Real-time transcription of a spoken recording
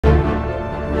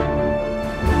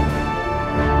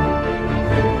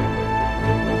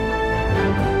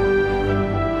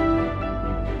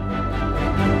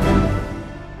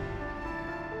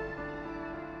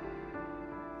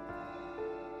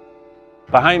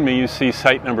Behind me you see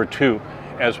site number 2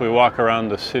 as we walk around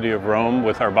the city of Rome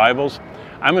with our Bibles.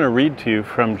 I'm going to read to you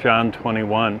from John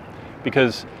 21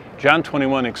 because John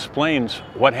 21 explains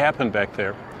what happened back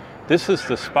there. This is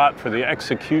the spot for the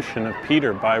execution of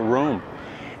Peter by Rome.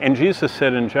 And Jesus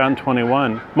said in John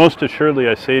 21, "Most assuredly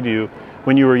I say to you,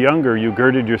 when you were younger you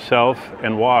girded yourself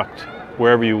and walked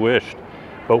wherever you wished.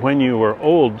 But when you are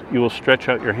old you will stretch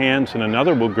out your hands and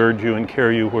another will gird you and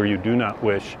carry you where you do not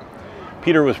wish."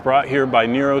 Peter was brought here by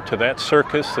Nero to that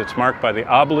circus that's marked by the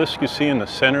obelisk you see in the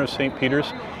center of St.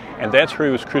 Peter's, and that's where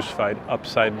he was crucified,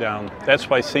 upside down. That's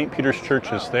why St. Peter's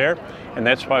Church is there, and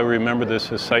that's why we remember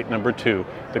this as site number 2,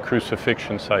 the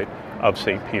crucifixion site of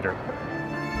St. Peter.